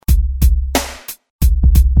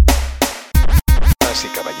Damas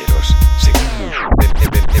y caballeros,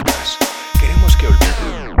 de paz. Queremos que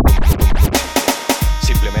olviden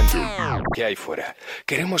simplemente que hay fuera.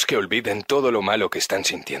 Queremos que olviden todo lo malo que están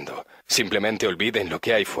sintiendo. Simplemente olviden lo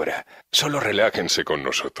que hay fuera. Solo relájense con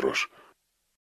nosotros.